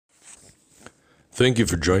Thank you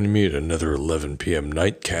for joining me at another 11 p.m.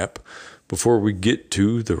 Nightcap. Before we get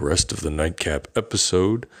to the rest of the Nightcap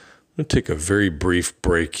episode, I'm going to take a very brief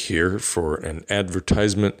break here for an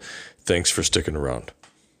advertisement. Thanks for sticking around.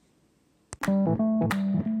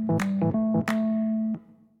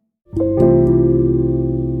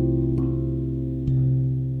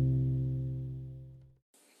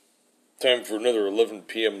 Time for another 11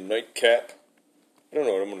 p.m. Nightcap. I don't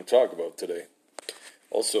know what I'm going to talk about today.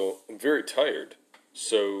 Also, I'm very tired,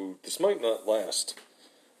 so this might not last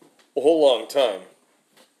a whole long time.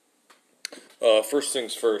 First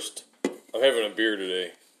things first, I'm having a beer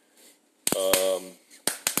today.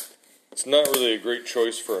 It's not really a great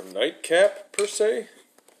choice for a nightcap, per se.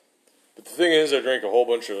 But the thing is, I drank a whole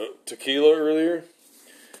bunch of tequila earlier,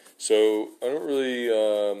 so I don't really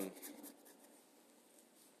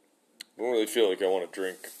feel like I want to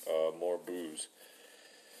drink more booze.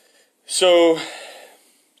 So,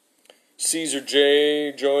 Caesar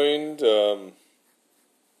J joined. I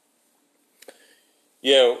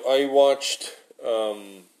watched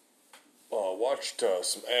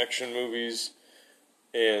some action movies,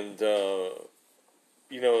 and I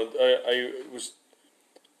was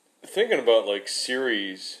thinking about like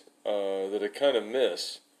series that I kind of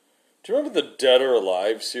miss. Do you remember the Dead or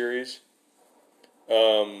Alive series?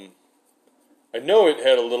 I know it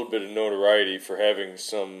had a little bit of notoriety for having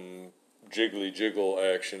some jiggly jiggle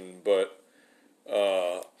action, but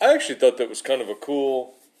I actually thought that was kind of a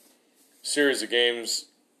cool series of games.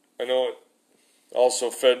 I know it also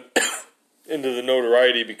fed into the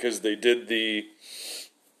notoriety because they did the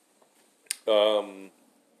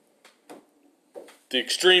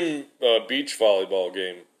extreme beach volleyball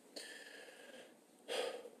game,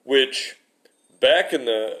 which back in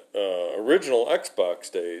the original Xbox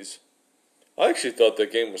days, I actually thought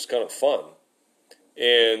that game was kind of fun.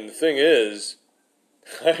 And the thing is,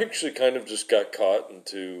 I actually kind of just got caught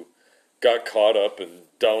up in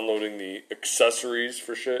downloading the accessories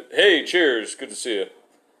for shit. Hey, cheers, good to see you.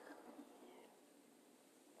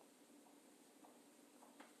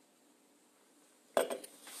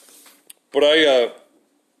 But I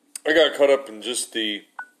got caught up in just the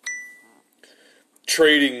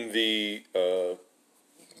trading the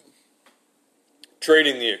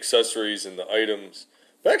accessories and the items.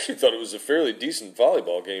 I actually thought it was a fairly decent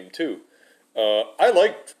volleyball game too. I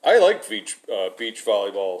liked beach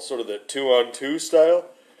volleyball, sort of that 2-on-2 style.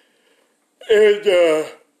 And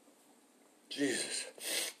Jesus.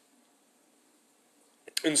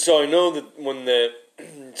 And so I know that when that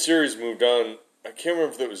series moved on, I can't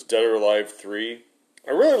remember if that was Dead or Alive 3.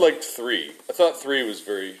 I really liked 3. I thought 3 was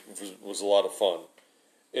a lot of fun.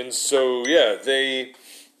 And so yeah, they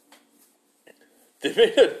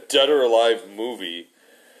made a Dead or Alive movie,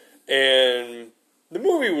 and the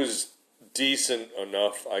movie was decent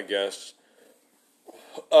enough, I guess.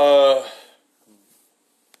 I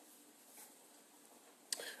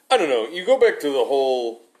don't know. You go back to the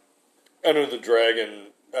whole Enter the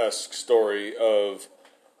Dragon-esque story of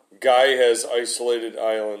guy has isolated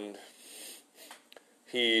island.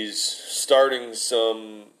 He's starting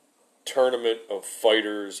some tournament of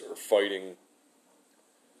fighters or fighting.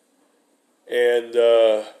 And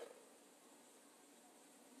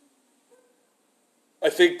I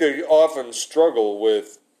think they often struggle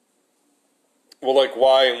with, well, like,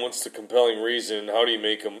 why and what's the compelling reason? How do you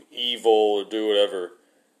make them evil or do whatever?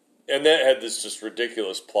 And that had this just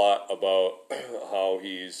ridiculous plot about how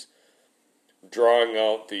he's drawing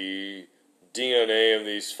out the DNA of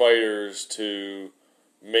these fighters to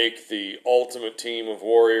make the ultimate team of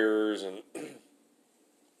warriors. And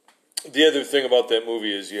the other thing about that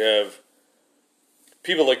movie is you have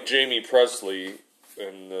people like Jamie Presley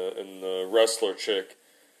and the wrestler chick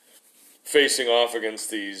facing off against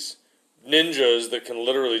these ninjas that can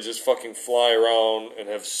literally just fucking fly around and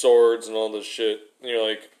have swords and all this shit. And you're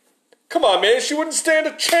like, come on, man, she wouldn't stand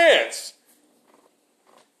a chance.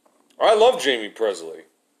 I love Jamie Presley.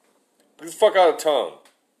 Get the fuck out of town.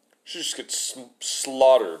 She just gets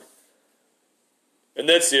slaughtered. And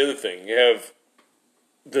that's the other thing. You have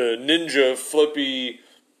the ninja flippy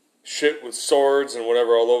shit with swords and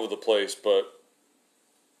whatever all over the place, but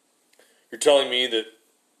you're telling me that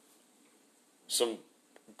some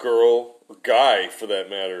girl, or guy for that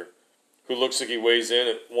matter, who looks like he weighs in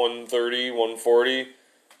at 130, 140,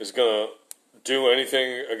 is going to do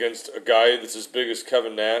anything against a guy that's as big as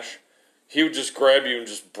Kevin Nash? He would just grab you and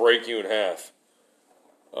just break you in half.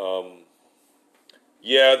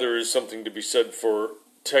 Yeah, there is something to be said for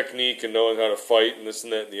technique and knowing how to fight and this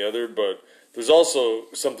and that and the other, but there's also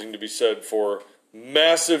something to be said for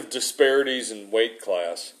massive disparities in weight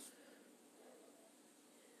class.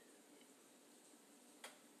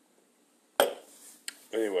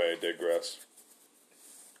 Anyway, I digress.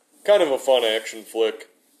 Kind of a fun action flick.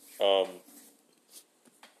 I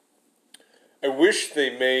wish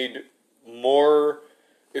they made more.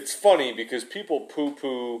 It's funny because people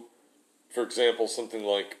poo-poo, for example, something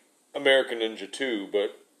like American Ninja 2,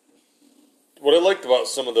 but what I liked about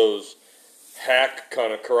some of those hack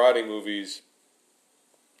kind of karate movies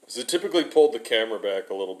is it typically pulled the camera back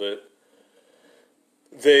a little bit.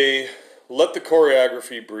 They let the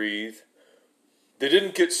choreography breathe. They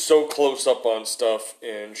didn't get so close up on stuff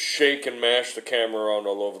and shake and mash the camera around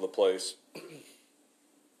all over the place.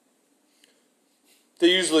 They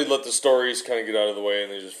usually let the stories kind of get out of the way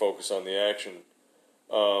and they just focus on the action.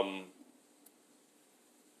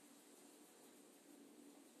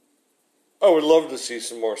 I would love to see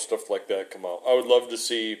some more stuff like that come out. I would love to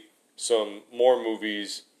see some more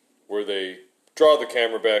movies where they draw the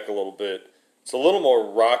camera back a little bit. It's a little more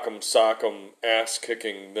rock'em sock'em ass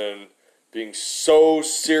kicking than being so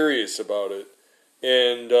serious about it.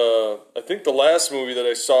 And I think the last movie that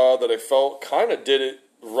I saw that I felt kind of did it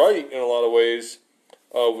right in a lot of ways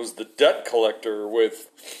was The Debt Collector with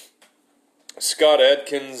Scott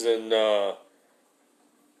Adkins and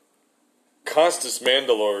Costas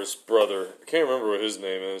Mandylor's brother. I can't remember what his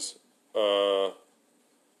name is. But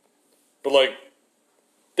like,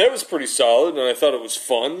 that was pretty solid, and I thought it was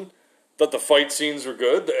fun. Thought the fight scenes were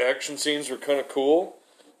good. The action scenes were kind of cool.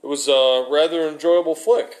 It was a rather enjoyable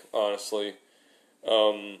flick, honestly.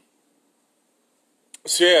 So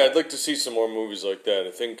yeah, I'd like to see some more movies like that.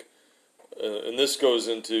 I think, and this goes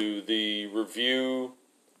into the review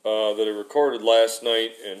that I recorded last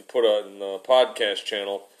night and put on the podcast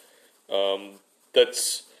channel.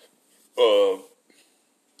 That's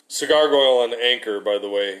Cigar Goyle on Anchor, by the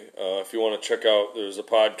way. If you want to check out, there's a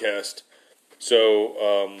podcast.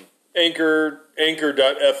 So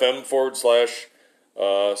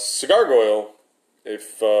anchor.fm/Cigar Goyle.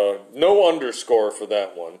 If no underscore for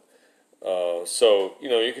that one. So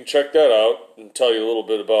you can check that out and tell you a little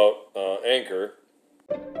bit about Anchor.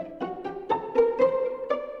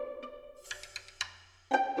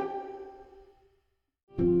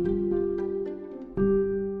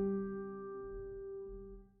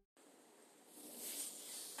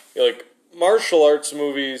 Like martial arts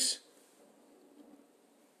movies,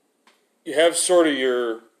 you have sort of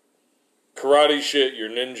your karate shit, your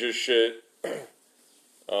ninja shit,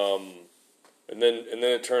 and then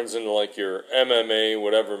it turns into like your MMA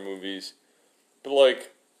whatever movies. But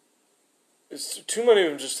like, it's too many of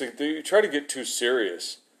them. Just they try to get too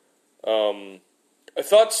serious. I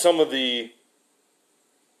thought some of the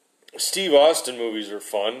Steve Austin movies were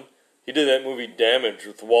fun. He did that movie Damage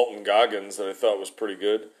with Walton Goggins that I thought was pretty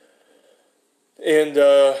good. And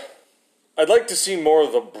I'd like to see more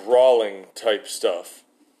of the brawling type stuff.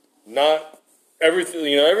 Not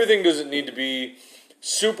everything, everything doesn't need to be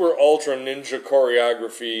super ultra ninja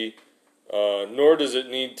choreography, nor does it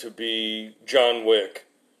need to be John Wick.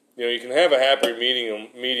 You can have a happy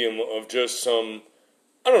medium of just some,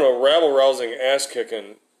 rabble-rousing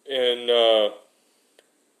ass-kicking. And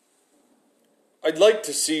I'd like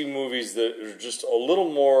to see movies that are just a little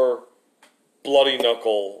more bloody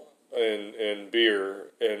knuckle and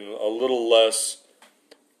beer, and a little less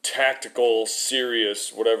tactical,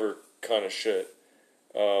 serious, whatever kind of shit.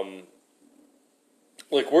 Like,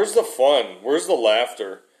 where's the fun? Where's the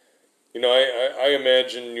laughter? I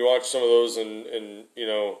imagine you watch some of those and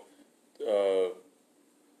you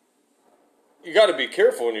got to be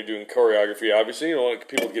careful when you're doing choreography, obviously. You don't want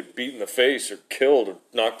people to get beat in the face or killed or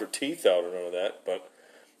knock their teeth out or none of that. But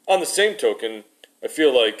on the same token, I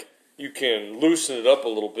feel like you can loosen it up a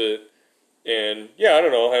little bit and,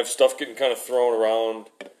 have stuff getting kind of thrown around.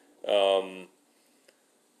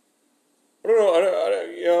 I don't know.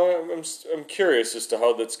 I'm curious as to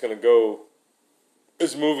how that's going to go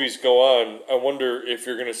as movies go on. I wonder if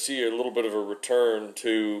you're going to see a little bit of a return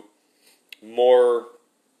to more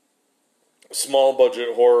small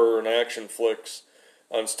budget horror and action flicks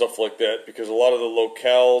on stuff like that, because a lot of the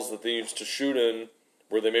locales that they used to shoot in,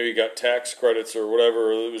 where they maybe got tax credits or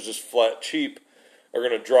whatever, or it was just flat cheap, are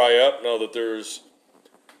going to dry up now that there's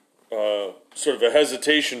sort of a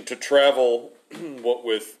hesitation to travel, what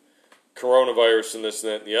with coronavirus and this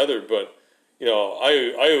and that and the other. But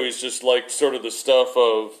I always just liked sort of the stuff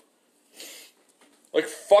of like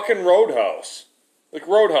fucking Roadhouse. Like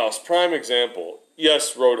Roadhouse, prime example.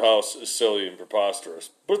 Yes, Roadhouse is silly and preposterous,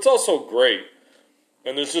 but it's also great.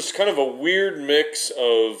 And there's just kind of a weird mix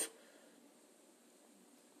of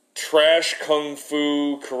trash kung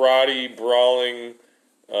fu, karate, brawling.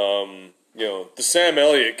 The Sam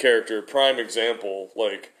Elliott character, prime example.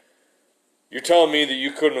 Like, you're telling me that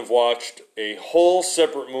you couldn't have watched a whole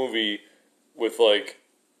separate movie with, like,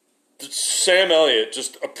 Sam Elliott,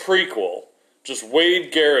 just a prequel. Just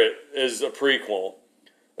Wade Garrett is a prequel.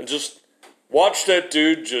 And just watch that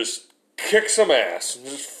dude just kick some ass and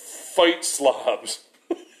just fight slobs.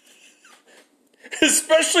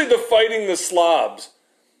 Especially the fighting the slobs.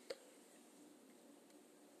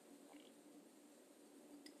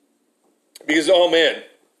 Because, oh man,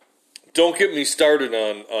 don't get me started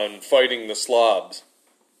on fighting the slobs.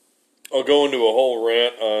 I'll go into a whole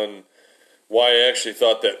rant on why I actually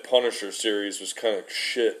thought that Punisher series was kind of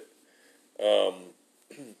shit.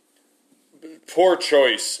 Poor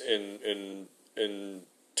choice in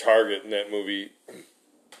Target in that movie.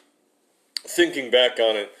 Thinking back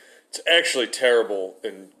on it, it's actually terrible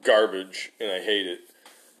and garbage, and I hate it.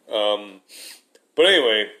 But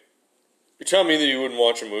anyway, you're telling me that you wouldn't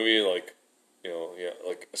watch a movie like,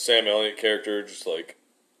 like a Sam Elliott character just like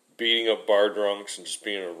beating up bar drunks and just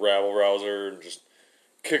being a rabble rouser and just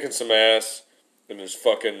kicking some ass and his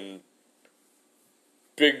fucking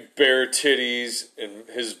big bare titties and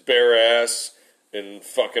his bare ass and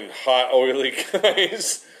fucking hot oily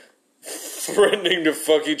guys threatening to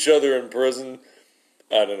fuck each other in prison.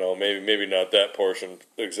 I don't know, maybe not that portion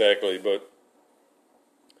exactly, but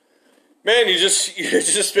man, you're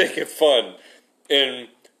just making fun. And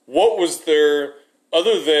what was there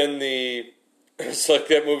other than the? It's like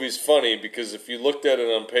that movie's funny because if you looked at it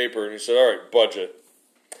on paper and you said, all right, budget,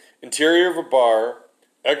 interior of a bar,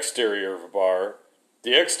 exterior of a bar.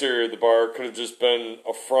 The exterior of the bar could have just been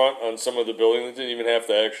a front on some of the building that didn't even have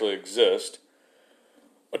to actually exist.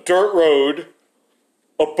 A dirt road,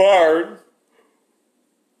 a barn,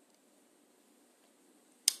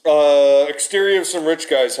 exterior of some rich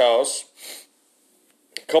guy's house,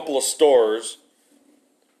 a couple of stores,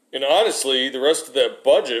 and honestly, the rest of that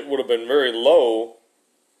budget would have been very low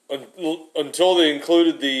until they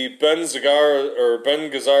included the Ben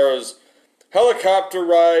Gazzara's helicopter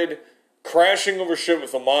ride, crashing over shit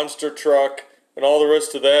with a monster truck, and all the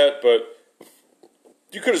rest of that. But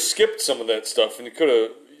you could have skipped some of that stuff, and you could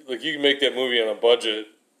have, you can make that movie on a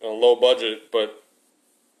low budget. But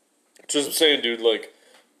just I'm saying, dude,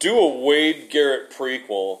 do a Wade Garrett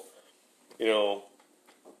prequel.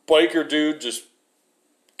 Biker dude just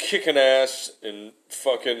kicking ass and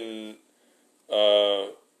fucking,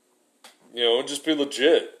 just be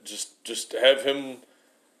legit. Just have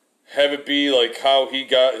it be like how he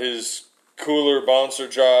got his cooler bouncer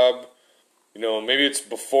job. Maybe it's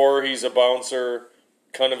before he's a bouncer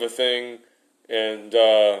kind of a thing. And,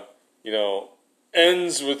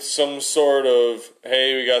 ends with some sort of,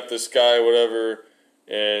 hey, we got this guy, whatever.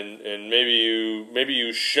 And maybe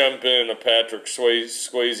you shemp in a Patrick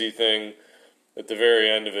Swayze thing at the very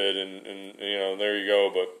end of it, and there you go.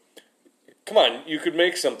 But come on, you could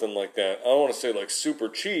make something like that. I don't want to say super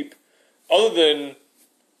cheap, other than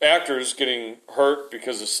actors getting hurt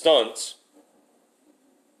because of stunts.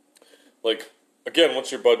 Again,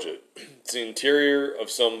 what's your budget? It's the interior of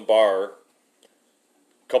some bar,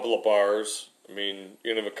 couple of bars. I mean,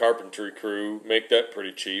 you can have a carpentry crew, make that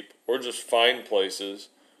pretty cheap, or just find places.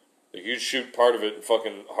 You'd shoot part of it in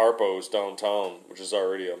fucking Harpo's downtown, which is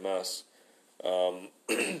already a mess. I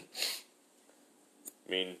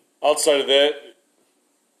mean, outside of that,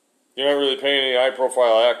 you're not really paying any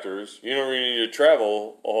high-profile actors. You don't really need to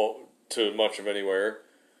travel to much of anywhere.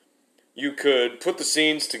 You could put the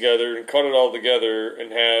scenes together and cut it all together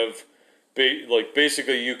and have,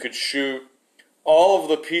 basically you could shoot all of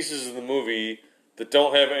the pieces of the movie that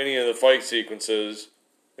don't have any of the fight sequences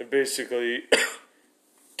and basically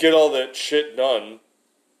get all that shit done.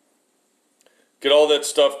 Get all that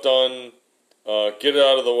stuff done, get it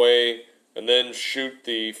out of the way, and then shoot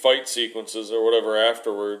the fight sequences or whatever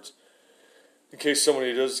afterwards in case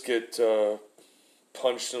somebody does get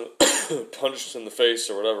punched in the face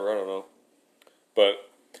or whatever. I don't know, but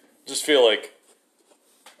just feel like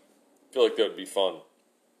that would be fun.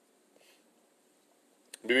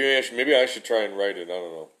 Maybe I should try and write it. I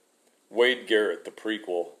don't know. Wade Garrett, the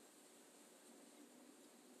prequel.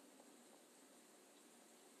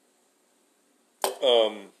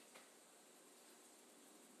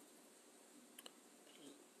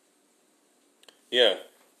 Yeah,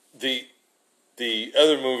 the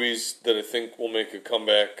other movies that I think will make a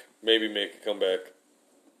comeback,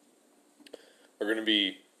 are going to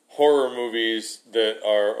be horror movies that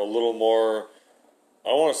are a little more, I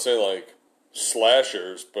don't want to say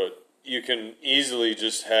slashers, but you can easily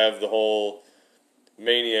just have the whole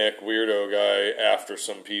maniac weirdo guy after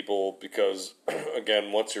some people because,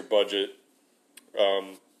 again, what's your budget?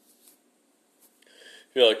 I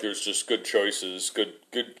feel like there's just good choices, good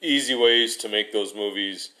easy ways to make those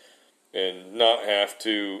movies and not have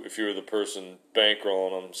to, if you're the person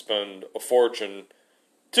bankrolling them, spend a fortune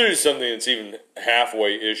to do something that's even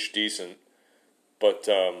halfway-ish decent. But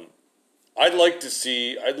I'd like to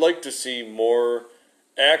see more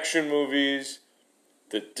action movies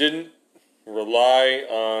that didn't rely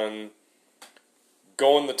on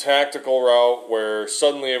going the tactical route where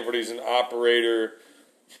suddenly everybody's an operator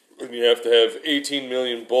and you have to have 18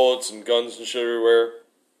 million bullets and guns and shit everywhere.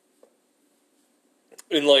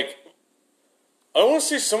 And like, I don't want to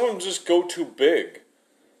see some of them just go too big.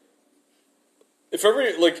 If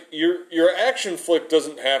your action flick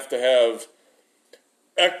doesn't have to have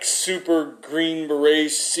ex-super Green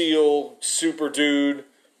Beret SEAL super dude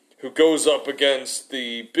who goes up against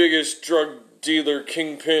the biggest drug dealer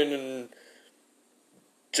kingpin in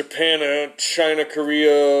Japan, China,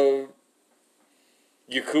 Korea,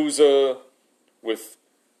 Yakuza, with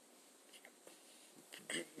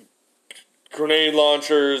grenade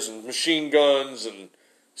launchers and machine guns and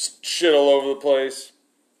shit all over the place.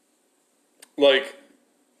 Like,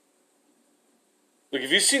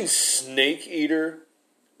 have you seen Snake Eater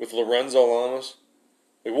with Lorenzo Lamas?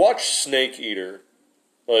 Like, watch Snake Eater.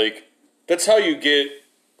 Like, that's how you get...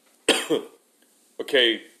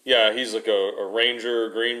 okay, yeah, he's like a ranger,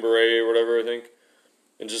 a Green Beret or whatever, I think.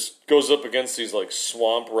 And just goes up against these, like,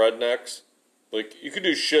 swamp rednecks. Like, you could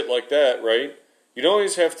do shit like that, right? You don't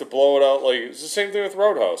always have to blow it out. Like, it's the same thing with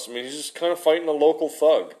Roadhouse. I mean, he's just kind of fighting a local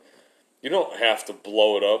thug. You don't have to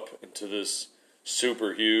blow it up into this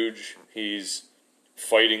super huge, he's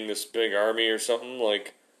fighting this big army or something.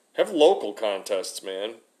 Like, have local contests,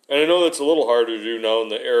 man. And I know that's a little harder to do now in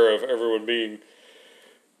the era of everyone being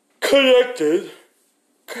connected.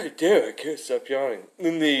 God damn, I can't stop yawning.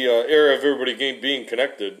 In the era of everybody being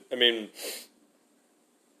connected, I mean,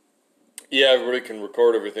 yeah, everybody can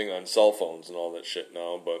record everything on cell phones and all that shit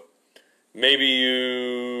now, but maybe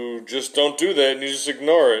you just don't do that and you just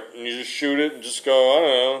ignore it and you just shoot it and just go, I don't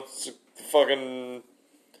know, it's the fucking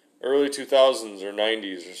early 2000s or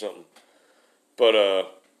 90s or something. But,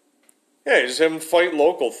 yeah, you just have them fight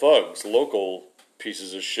local thugs, local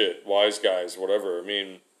pieces of shit, wise guys, whatever. I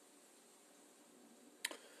mean,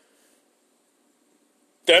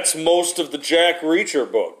 that's most of the Jack Reacher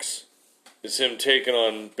books, is him taking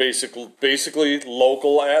on basically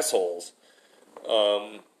local assholes.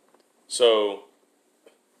 So,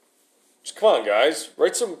 just come on, guys,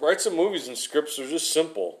 write some movies and scripts that are just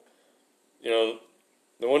simple. You know,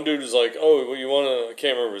 the one dude is like, oh, what you want to, I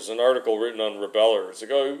can't remember, it's an article written on Rebeller. It's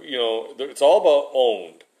like, oh, you know, it's all about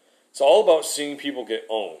owned. It's all about seeing people get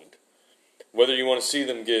owned. Whether you want to see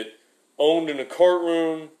them get owned in a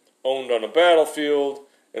courtroom, owned on a battlefield,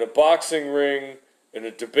 in a boxing ring, in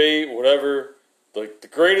a debate, whatever. Like, the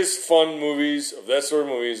greatest fun movies of that sort of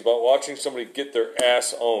movie is about watching somebody get their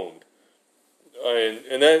ass owned.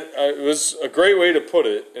 And that it was a great way to put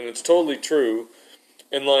it, and it's totally true.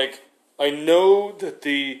 And, like, I know that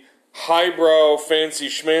the highbrow, fancy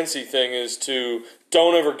schmancy thing is to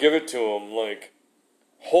don't ever give it to them. Like,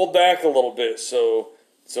 hold back a little bit so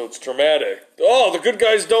it's dramatic. Oh, the good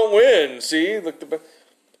guys don't win. See,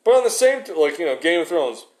 but on the same, like, you know, Game of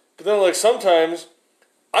Thrones. But then, like, sometimes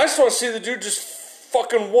I just want to see the dude just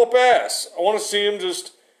fucking whoop ass. I want to see him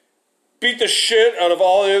just beat the shit out of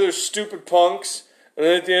all the other stupid punks. And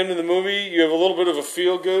then at the end of the movie, you have a little bit of a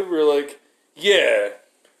feel good where you're like, yeah,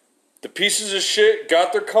 the pieces of shit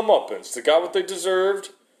got their comeuppance. They got what they deserved.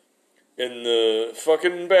 And the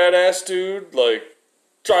fucking badass dude, like,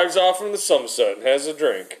 drives off in the sunset and has a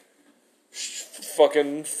drink.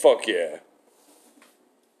 Fucking fuck yeah.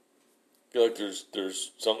 I feel like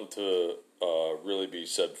there's something to really be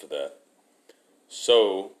said for that.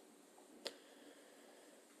 So,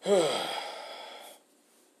 a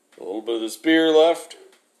little bit of this beer left.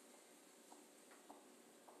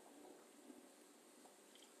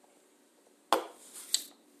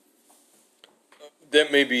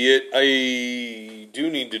 That may be it. I do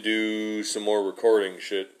need to do some more recording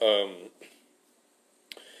shit. Got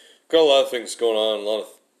a lot of things going on, a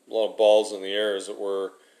lot of balls in the air, as it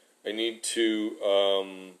were. I need to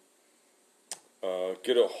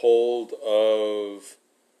get a hold of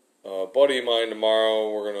a buddy of mine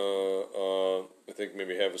tomorrow. We're gonna, I think,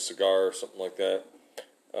 maybe have a cigar or something like that.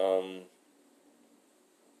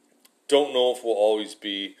 Don't know if we'll always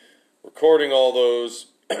be recording all those.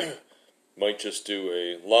 Might just do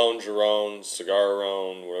a lounge around, cigar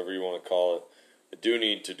around, whatever you want to call it. I do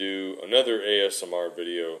need to do another ASMR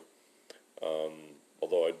video.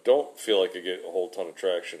 Although I don't feel like I get a whole ton of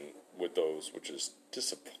traction with those, which is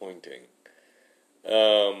disappointing.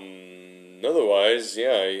 Otherwise,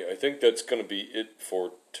 yeah, I think that's going to be it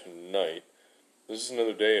for tonight. This is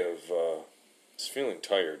another day of just feeling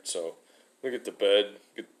tired, so I'm going to get to bed,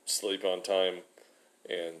 get sleep on time,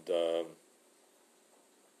 and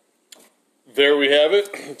there we have it.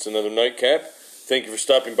 It's another Nightcap. Thank you for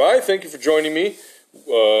stopping by. Thank you for joining me.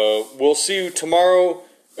 We'll see you tomorrow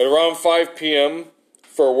at around 5 p.m.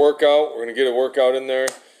 for a workout. We're going to get a workout in there.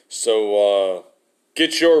 So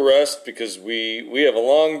get your rest because we have a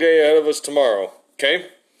long day ahead of us tomorrow. Okay?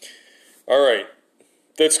 All right.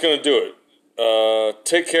 That's going to do it.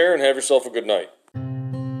 Take care and have yourself a good night.